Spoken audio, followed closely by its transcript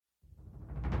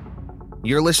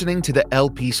You're listening to the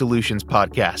LP Solutions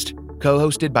Podcast,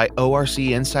 co-hosted by ORC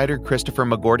insider Christopher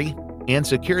McGorty and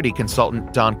security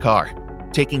consultant Don Carr,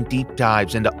 taking deep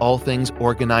dives into all things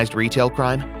organized retail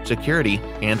crime, security,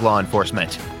 and law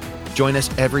enforcement. Join us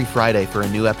every Friday for a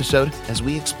new episode as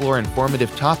we explore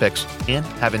informative topics and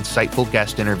have insightful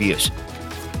guest interviews.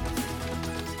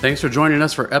 Thanks for joining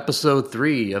us for episode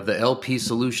 3 of the LP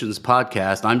Solutions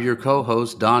Podcast. I'm your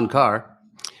co-host, Don Carr.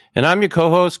 And I'm your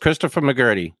co-host, Christopher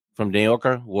McGorty from New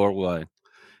Yorker Worldwide.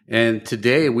 And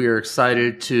today we are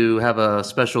excited to have a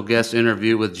special guest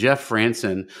interview with Jeff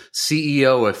Franson,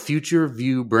 CEO of Future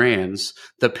View Brands,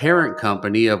 the parent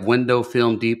company of Window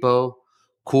Film Depot,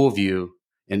 CoolView,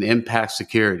 and Impact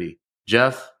Security.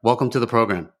 Jeff, welcome to the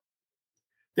program.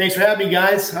 Thanks for having me,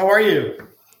 guys. How are you?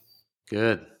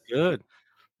 Good.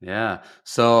 Yeah.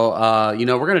 So,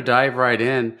 we're going to dive right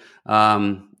in.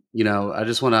 I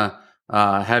just want to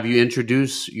have you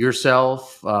introduce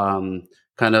yourself,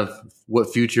 kind of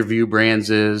what Future View Brands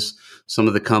is, some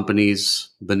of the companies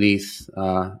beneath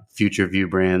Future View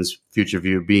Brands, Future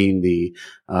View being the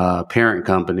parent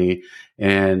company,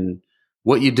 and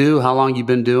what you do, how long you've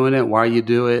been doing it, why you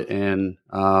do it, and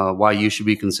why you should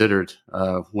be considered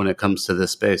when it comes to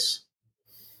this space.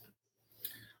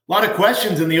 A lot of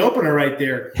questions in the opener right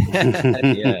there.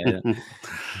 Yeah.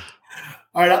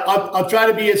 All right, I'll try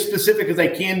to be as specific as I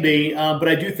can be, but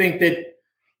I do think that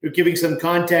giving some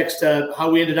context to how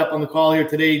we ended up on the call here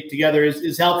today together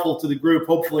is helpful to the group,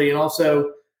 hopefully, and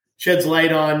also sheds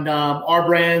light on our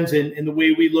brands and the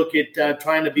way we look at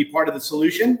trying to be part of the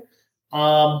solution.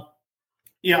 I've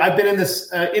been in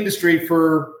this industry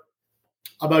for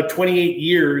about 28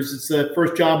 years. It's the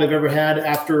first job I've ever had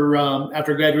after I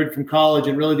graduated from college,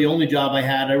 and really the only job I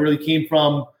had. I really came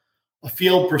from a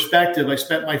field perspective. I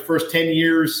spent my first 10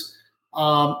 years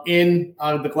in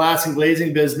the glass and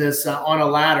glazing business on a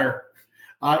ladder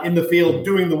in the field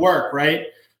doing the work, right?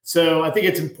 So I think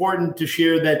it's important to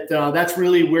share that that's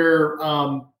really where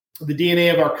the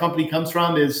DNA of our company comes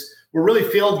from. Is we're really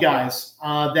field guys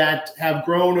that have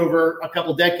grown over a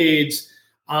couple decades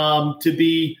to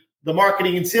be the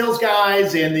marketing and sales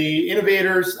guys and the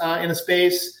innovators in a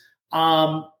space.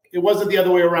 It wasn't the other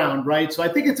way around, right? So I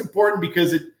think it's important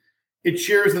because it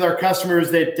shares with our customers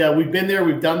that we've been there,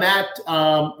 we've done that.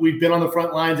 We've been on the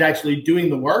front lines actually doing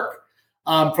the work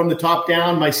from the top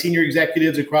down. My senior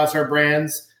executives across our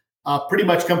brands pretty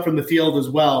much come from the field as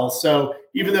well. So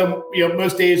even though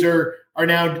most days are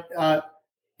now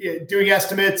doing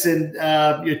estimates and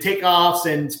takeoffs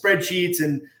and spreadsheets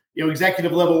and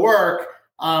executive level work,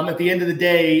 at the end of the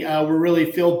day, we're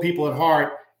really field people at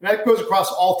heart. And that goes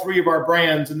across all 3 of our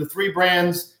brands. And the 3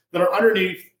 brands that are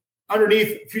underneath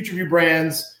Future View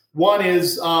Brands, one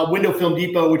is Window Film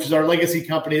Depot, which is our legacy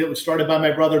company that was started by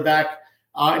my brother back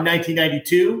in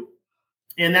 1992.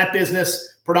 And that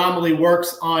business predominantly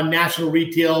works on national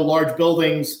retail, large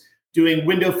buildings, doing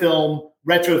window film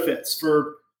retrofits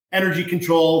for energy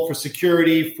control, for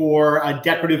security, for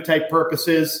decorative type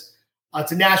purposes.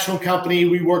 It's a national company.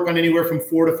 We work on anywhere from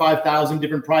 4,000 to 5,000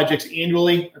 different projects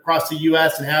annually across the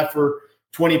U.S. and have for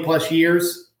 20 plus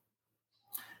years.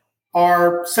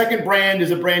 Our second brand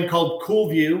is a brand called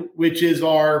CoolView, which is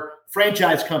our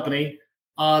franchise company.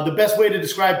 The best way to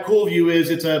describe CoolView is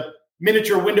it's a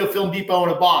miniature window film depot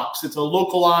in a box. It's a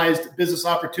localized business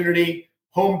opportunity,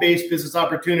 home-based business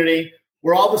opportunity,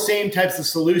 where all the same types of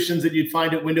solutions that you'd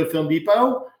find at Window Film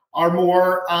Depot are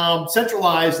more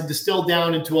centralized and distilled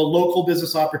down into a local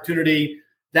business opportunity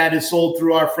that is sold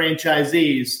through our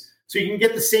franchisees. So you can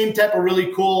get the same type of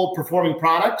really cool performing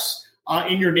products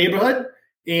in your neighborhood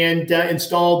and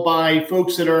installed by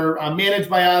folks that are managed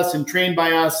by us and trained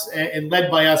by us and led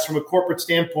by us from a corporate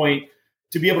standpoint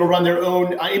to be able to run their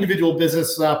own individual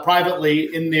business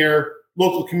privately in their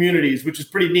local communities, which is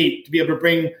pretty neat to be able to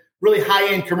bring really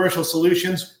high-end commercial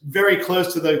solutions very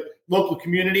close to the local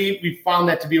community. We found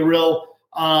that to be a real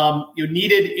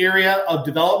needed area of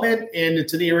development, and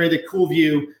it's an area that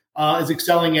CoolView is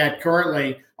excelling at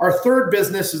currently. Our third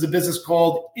business is a business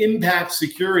called Impact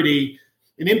Security.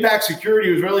 And Impact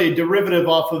Security was really a derivative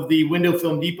off of the Window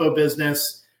Film Depot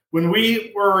business. When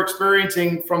we were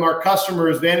experiencing from our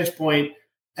customers' vantage point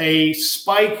a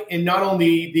spike in not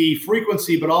only the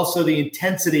frequency but also the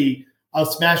intensity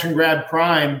of smash and grab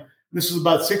crime. This was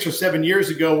about 6 or 7 years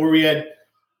ago, where we had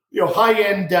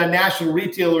high-end national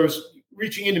retailers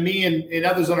reaching into me and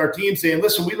others on our team saying,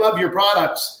 listen, we love your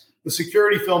products, the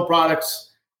security film products,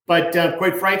 but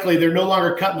quite frankly, they're no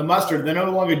longer cutting the mustard. They're no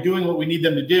longer doing what we need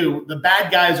them to do. The bad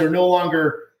guys are no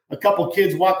longer a couple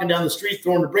kids walking down the street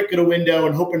throwing a brick at a window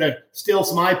and hoping to steal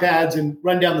some iPads and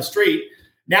run down the street.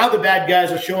 Now the bad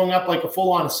guys are showing up like a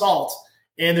full-on assault.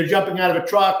 and they're jumping out of a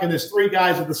truck, and there's three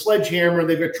guys with a sledgehammer, and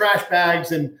they've got trash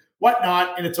bags and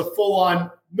whatnot, and it's a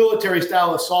full-on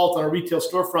military-style assault on a retail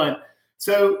storefront.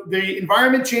 So the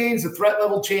environment changed, the threat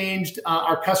level changed,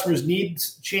 our customers'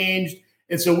 needs changed,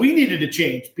 and so we needed to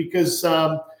change because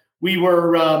we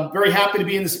were very happy to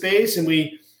be in the space, and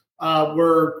we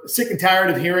were sick and tired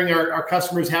of hearing our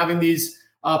customers having these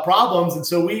problems, and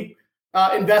so we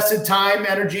invested time,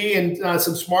 energy, and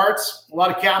some smarts, a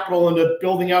lot of capital into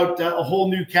building out a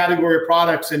whole new category of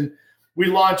products. And we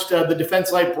launched the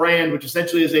Defense Light brand, which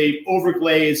essentially is a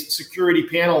overglazed security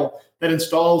panel that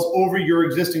installs over your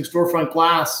existing storefront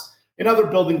glass and other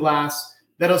building glass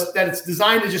that it's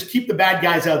designed to just keep the bad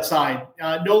guys outside.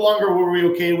 No longer were we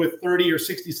okay with 30 or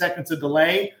 60 seconds of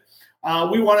delay.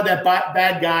 We wanted that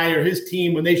bad guy or his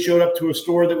team, when they showed up to a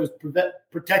store that was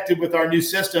protected with our new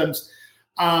systems,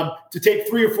 to take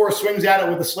 3 or 4 swings at it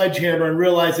with a sledgehammer and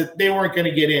realize that they weren't going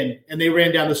to get in, and they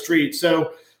ran down the street.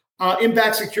 So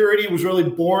Impact Security was really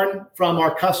born from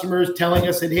our customers telling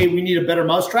us that, hey, we need a better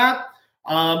mousetrap.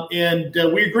 And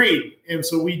we agreed. And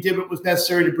so we did what was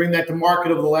necessary to bring that to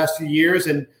market over the last few years.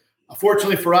 And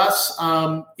fortunately for us,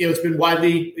 it's been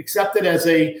widely accepted as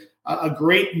a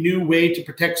great new way to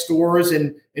protect stores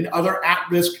and other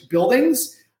at-risk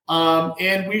buildings.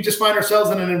 And we just find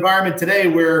ourselves in an environment today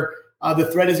where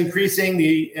the threat is increasing,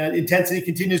 the intensity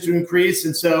continues to increase.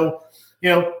 And so,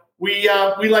 we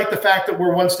like the fact that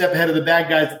we're one step ahead of the bad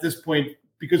guys at this point,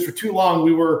 because for too long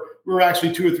we were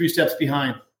actually 2 or 3 steps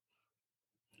behind.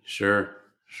 Sure.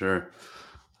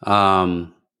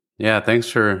 Yeah, thanks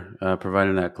for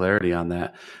providing that clarity on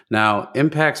that. Now,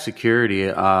 Impact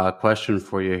Security, question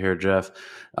for you here, Jeff.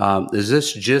 Is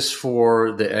this just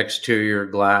for the exterior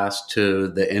glass to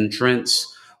the entrance,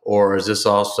 or is this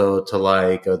also to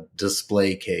like a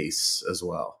display case as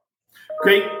well?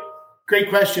 Great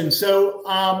question.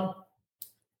 So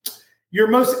your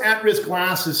most at-risk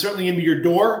glass is certainly into your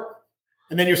door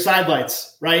and then your side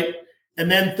lights, right? And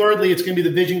then thirdly, it's going to be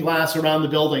the vision glass around the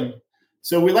building.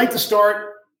 So we like to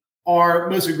start our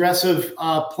most aggressive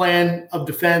plan of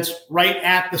defense right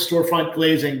at the storefront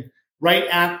glazing, right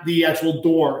at the actual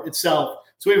door itself.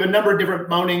 So we have a number of different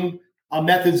mounting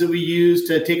methods that we use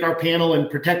to take our panel and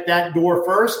protect that door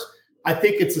first. I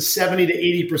think it's a 70 to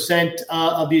 80%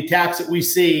 of the attacks that we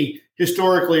see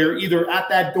historically are either at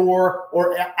that door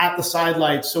or at the side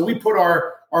lights. So we put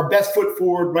our best foot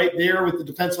forward right there with the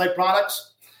Defense Light products.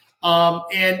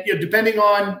 And depending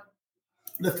on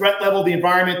the threat level, the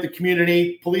environment, the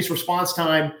community, police response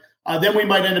time, then we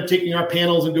might end up taking our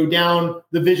panels and go down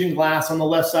the vision glass on the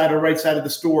left side or right side of the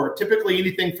store. Typically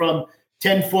anything from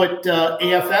 10-foot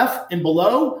AFF and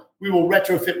below, we will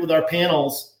retrofit with our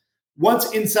panels.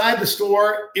 Once inside the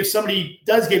store, if somebody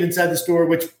does get inside the store,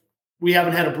 which we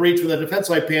haven't had a breach with the Defense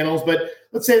Light panels, but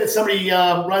let's say that somebody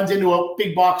runs into a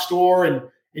big box store and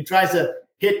tries to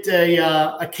hit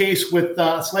a case with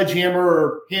a sledgehammer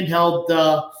or handheld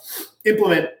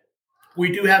implement,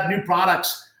 we do have new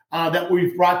products that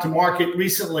we've brought to market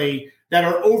recently that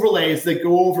are overlays that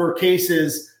go over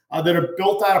cases that are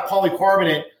built out of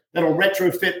polycarbonate that'll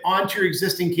retrofit onto your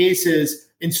existing cases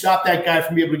and stop that guy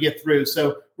from being able to get through.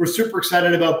 So we're super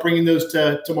excited about bringing those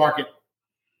to market.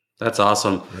 That's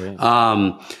awesome. Right.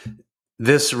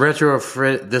 This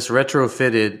retrofitted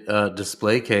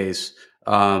display case,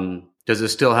 does it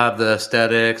still have the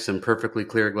aesthetics and perfectly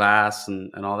clear glass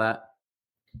and all that?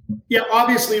 Yeah,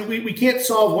 obviously we can't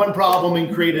solve one problem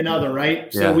and create another,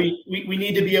 right? So we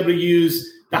need to be able to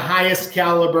use the highest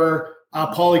caliber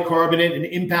polycarbonate and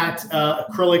impact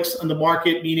acrylics on the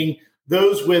market, meaning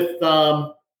those with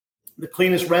the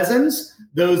cleanest resins,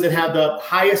 those that have the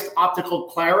highest optical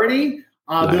clarity,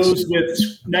 those with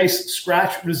nice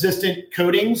scratch-resistant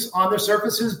coatings on their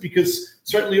surfaces, because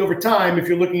certainly over time, if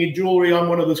you're looking at jewelry on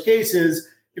one of those cases,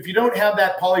 if you don't have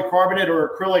that polycarbonate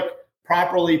or acrylic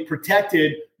properly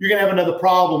protected, you're going to have another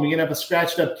problem. You're going to have a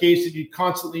scratched-up case that you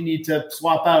constantly need to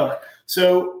swap out.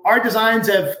 So our designs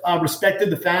have respected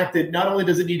the fact that not only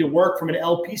does it need to work from an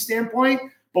LP standpoint,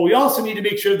 but we also need to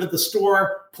make sure that the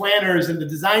store planners and the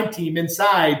design team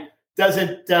inside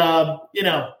doesn't,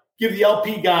 give the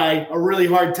LP guy a really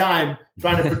hard time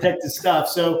trying to protect his stuff.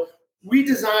 So we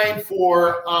design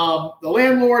for the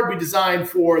landlord, we design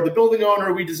for the building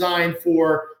owner, we design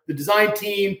for the design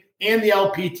team and the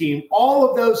LP team. All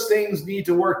of those things need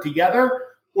to work together,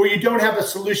 or you don't have a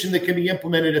solution that can be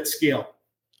implemented at scale.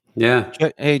 Yeah.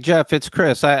 Hey, Jeff, it's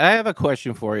Chris. I have a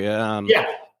question for you.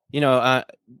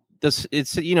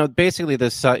 Basically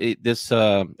this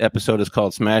episode is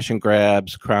called Smash and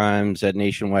Grabs, Crimes at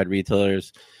Nationwide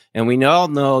Retailers. And we all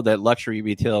know that luxury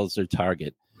retail is their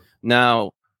target.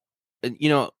 Now,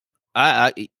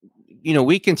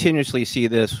 we continuously see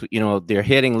this, they're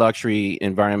hitting luxury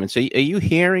environments. Are you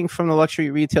hearing from the luxury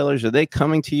retailers? Are they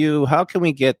coming to you? How can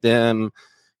we get them,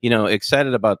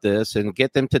 excited about this and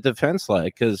get them to Defense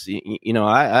Like? Because,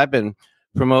 I've been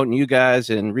promoting you guys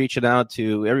and reaching out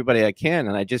to everybody I can.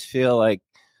 And I just feel like,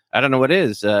 I don't know what it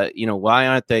is. Why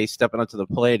aren't they stepping up to the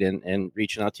plate and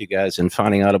reaching out to you guys and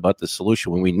finding out about the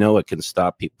solution when we know it can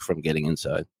stop people from getting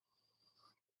inside?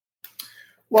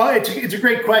 Well, it's a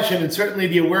great question, and certainly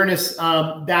the awareness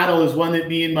battle is one that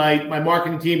me and my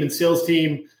marketing team and sales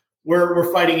team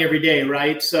we're fighting every day,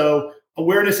 right? So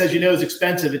awareness, as you know, is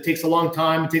expensive. It takes a long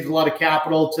time. It takes a lot of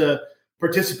capital to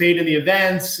participate in the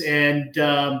events and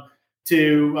to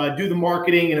do the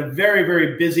marketing in a very,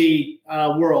 very busy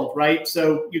world, right?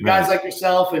 So you guys like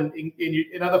yourself and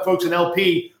other folks in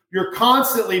LP, you're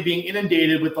constantly being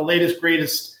inundated with the latest,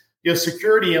 greatest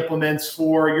security implements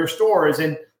for your stores,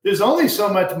 and there's only so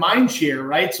much mind share,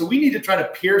 right? So we need to try to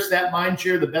pierce that mind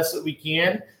share the best that we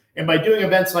can. And by doing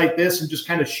events like this and just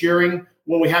kind of sharing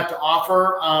what we have to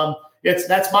offer,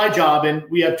 that's my job. And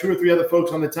we have 2 or 3 other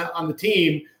folks on the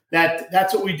team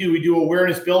that's what we do. We do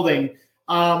awareness building.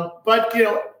 But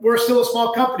we're still a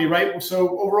small company, right?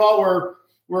 So overall,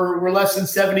 we're less than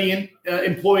 70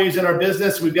 employees in our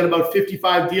business. We've got about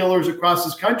 55 dealers across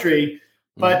this country.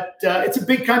 But it's a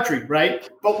big country, right?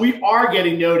 But we are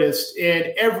getting noticed.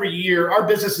 And every year, our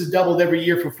business has doubled every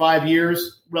year for 5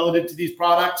 years relative to these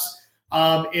products.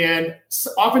 And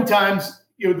oftentimes,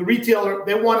 the retailer,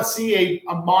 they want to see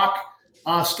a mock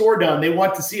store done. They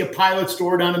want to see a pilot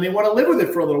store done, and they want to live with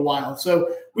it for a little while.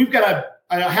 So we've got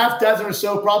a half dozen or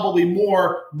so, probably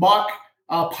more, mock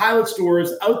pilot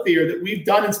stores out there that we've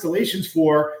done installations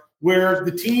for, where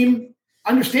the team,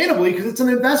 understandably, because it's an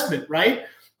investment, right?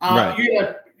 You're going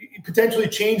to potentially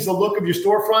change the look of your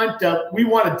storefront. We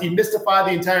want to demystify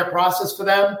the entire process for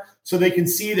them so they can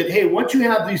see that, hey, once you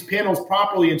have these panels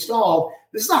properly installed,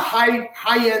 this is a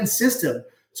high-end system.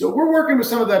 So we're working with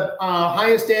some of the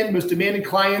highest end, most demanding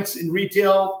clients in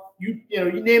retail. You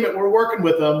name it, we're working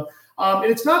with them.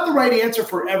 And it's not the right answer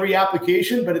for every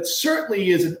application, but it certainly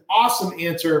is an awesome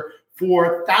answer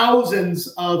for thousands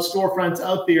of storefronts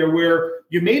out there where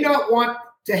you may not want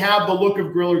to have the look of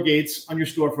griller gates on your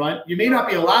storefront. You may not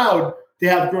be allowed to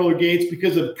have griller gates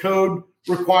because of code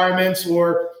requirements,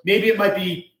 or maybe it might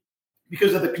be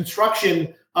because of the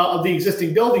construction of the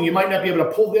existing building. You might not be able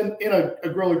to pull them in a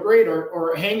griller grate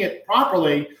or hang it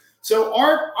properly. So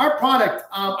our product,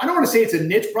 I don't want to say it's a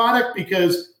niche product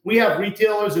because we have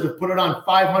retailers that have put it on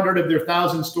 500 of their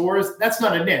 1,000 stores. That's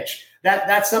not a niche.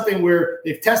 That's something where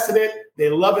they've tested it.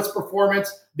 They love its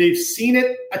performance. They've seen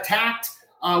it attacked.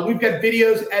 We've got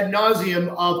videos ad nauseum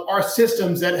of our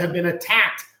systems that have been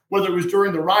attacked, whether it was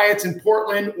during the riots in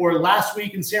Portland or last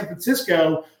week in San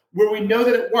Francisco, where we know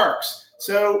that it works.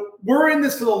 So we're in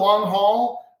this for the long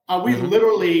haul. We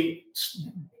literally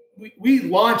we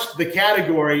launched the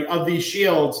category of these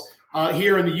shields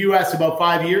here in the U.S. about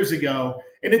 5 years ago,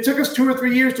 and it took us 2 or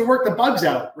 3 years to work the bugs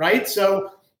out, right?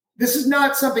 So this is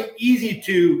not something easy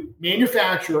to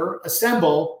manufacture,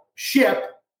 assemble,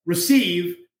 ship,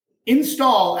 receive,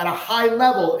 install at a high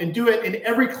level, and do it in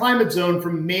every climate zone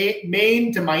from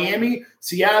Maine to Miami,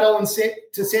 Seattle, and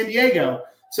to San Diego.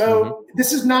 So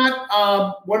this is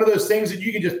not one of those things that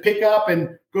you can just pick up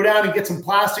and go down and get some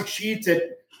plastic sheets at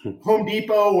Home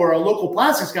Depot or a local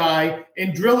plastics guy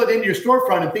and drill it into your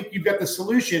storefront and think you've got the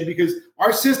solution, because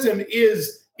our system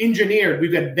is engineered.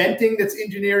 We've got venting that's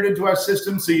engineered into our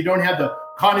system, so you don't have the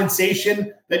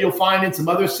condensation that you'll find in some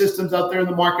other systems out there in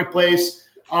the marketplace.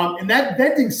 And that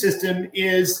venting system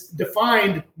is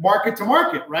defined market to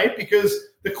market, right? Because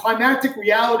the climatic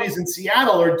realities in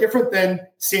Seattle are different than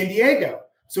San Diego.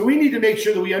 So we need to make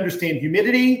sure that we understand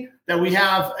humidity, that we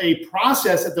have a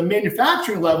process at the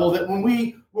manufacturing level, that when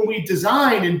we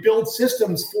design and build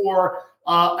systems for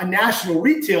a national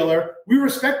retailer, we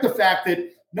respect the fact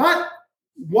that not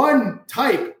one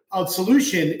type of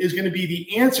solution is going to be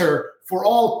the answer for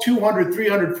all 200,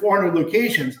 300, 400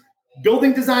 locations.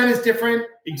 Building design is different.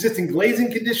 Existing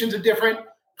glazing conditions are different.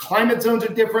 Climate zones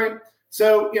are different.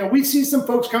 So, we see some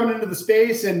folks coming into the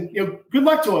space, and, good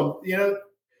luck to them.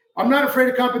 I'm not afraid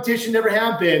of competition, never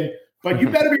have been, but you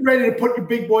better be ready to put your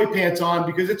big boy pants on,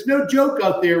 because it's no joke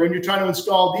out there when you're trying to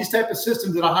install these type of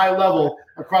systems at a high level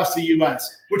across the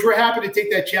U.S., which we're happy to take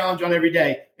that challenge on every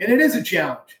day. And it is a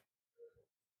challenge.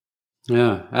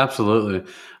 Yeah,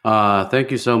 absolutely.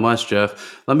 Thank you so much,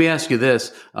 Jeff. Let me ask you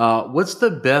this. What's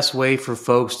the best way for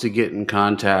folks to get in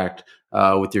contact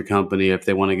with your company if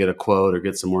they want to get a quote or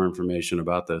get some more information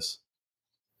about this?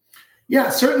 Yeah,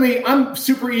 certainly. I'm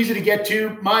super easy to get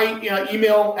to. My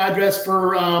email address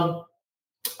for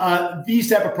these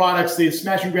type of products, the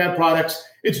smash and grab products,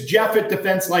 it's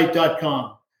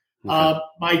jeff@defenselight.com. Okay.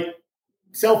 My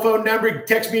cell phone number, you can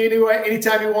text me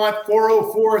anytime you want,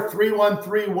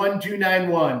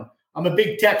 404-313-1291. I'm a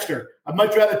big texter. I'd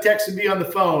much rather text than be on the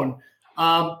phone.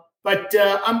 But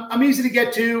I'm easy to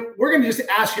get to. We're going to just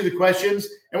ask you the questions,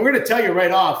 and we're going to tell you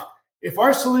right off, if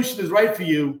our solution is right for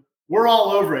you, we're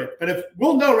all over it. But if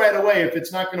we'll know right away if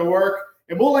it's not going to work,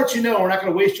 and we'll let you know. We're not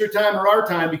going to waste your time or our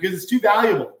time because it's too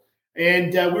valuable.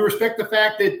 And we respect the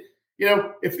fact that,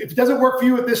 if it doesn't work for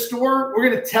you at this store, we're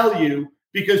going to tell you,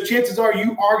 because chances are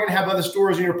you are going to have other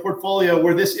stores in your portfolio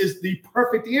where this is the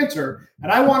perfect answer.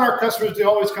 And I want our customers to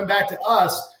always come back to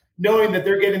us knowing that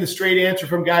they're getting the straight answer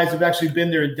from guys who've actually been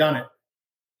there and done it.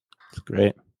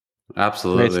 Great.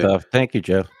 Absolutely. Great stuff. Thank you,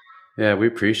 Jeff. Yeah, we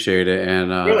appreciate it, and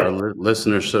Really? our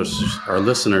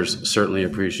listeners certainly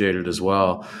appreciate it as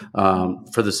well.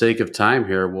 For the sake of time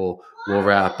here, we'll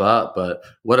wrap up. But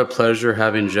what a pleasure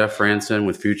having Jeff Franson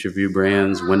with Future View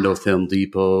Brands, Window Film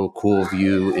Depot, Cool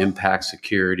View, Impact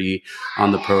Security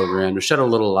on the program to shed a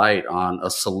little light on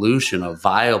a solution, a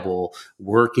viable,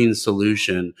 working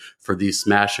solution for these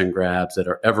smash and grabs that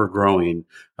are ever growing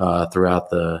throughout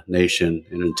the nation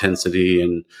in intensity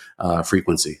and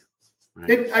frequency.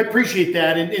 I appreciate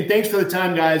that. And thanks for the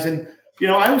time, guys. And,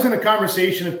 I was in a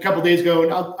conversation a couple of days ago,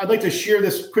 and I'd like to share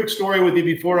this quick story with you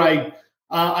before I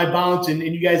bounce and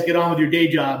you guys get on with your day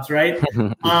jobs, right?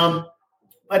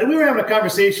 But we were having a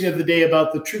conversation the other day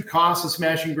about the true cost of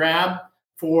smash and grab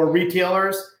for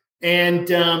retailers. And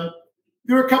there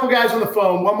were a couple guys on the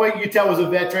phone. One way you could tell was a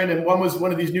veteran, and one was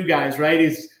one of these new guys, right?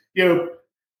 He's,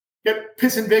 got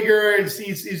piss and vigor.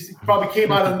 He's probably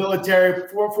came out of the military,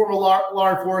 former law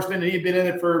enforcement, and he'd been in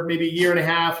it for maybe a year and a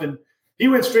half. And he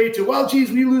went straight to, well, geez,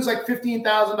 we lose like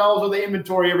 $15,000 worth of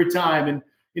inventory every time. And,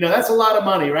 that's a lot of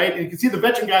money, right? And you can see the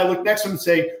veteran guy look next to him and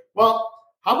say, well,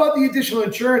 how about the additional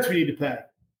insurance we need to pay?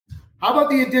 How about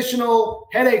the additional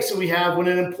headaches that we have when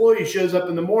an employee shows up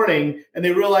in the morning and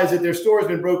they realize that their store has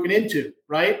been broken into,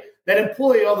 right? That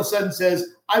employee all of a sudden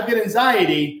says, I've got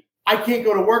anxiety. I can't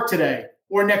go to work today,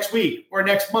 or next week, or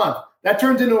next month. That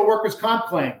turns into a workers' comp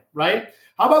claim, right?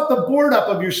 How about the board up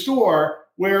of your store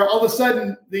where all of a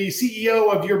sudden the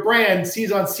CEO of your brand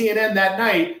sees on CNN that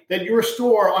night that your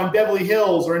store on Beverly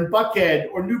Hills or in Buckhead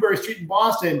or Newbury Street in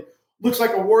Boston looks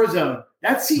like a war zone?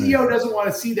 That CEO doesn't want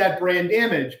to see that brand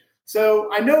damage.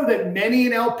 So I know that many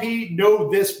in LP know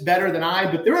this better than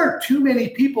I, but there are too many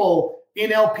people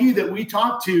in LP that we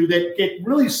talk to that get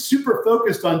really super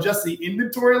focused on just the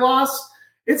inventory loss.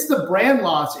 It's the brand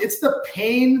loss. It's the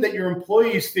pain that your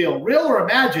employees feel, real or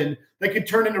imagined, that could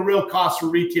turn into real costs for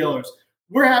retailers.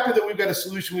 We're happy that we've got a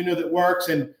solution we know that works.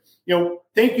 And,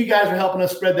 thank you guys for helping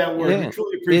us spread that word. Yeah. We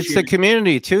truly appreciate it. It's the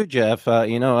community too, Jeff.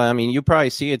 You probably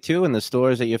see it too in the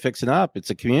stores that you're fixing up. It's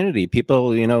a community.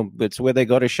 People, it's where they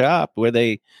go to shop, where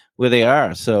they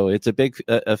are. So it's a big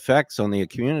effects on the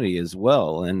community as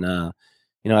well. And,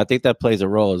 I think that plays a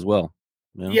role as well.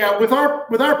 Yeah, with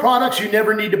our products, you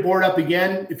never need to board up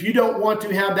again. If you don't want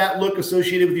to have that look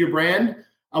associated with your brand,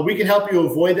 we can help you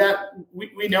avoid that.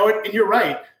 We know it, and you're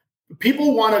right.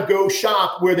 People want to go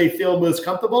shop where they feel most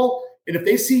comfortable, and if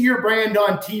they see your brand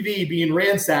on TV being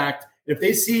ransacked, if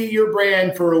they see your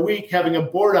brand for a week having a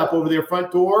board up over their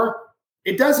front door,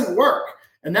 it doesn't work,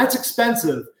 and that's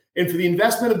expensive. And for the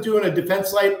investment of doing a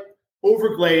Defense Light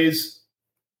overglaze,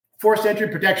 forced entry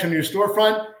protection on your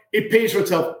storefront, it pays for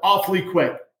itself awfully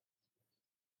quick.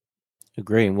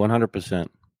 Agree, 100%.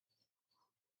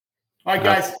 All right,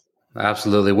 guys.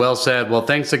 Absolutely. Well said. Well,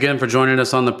 thanks again for joining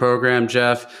us on the program,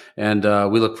 Jeff. And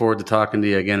we look forward to talking to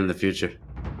you again in the future.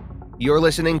 You're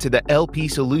listening to the LP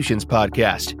Solutions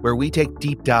Podcast, where we take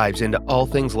deep dives into all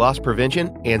things loss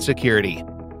prevention and security.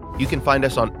 You can find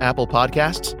us on Apple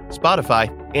Podcasts, Spotify,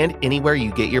 and anywhere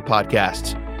you get your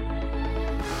podcasts.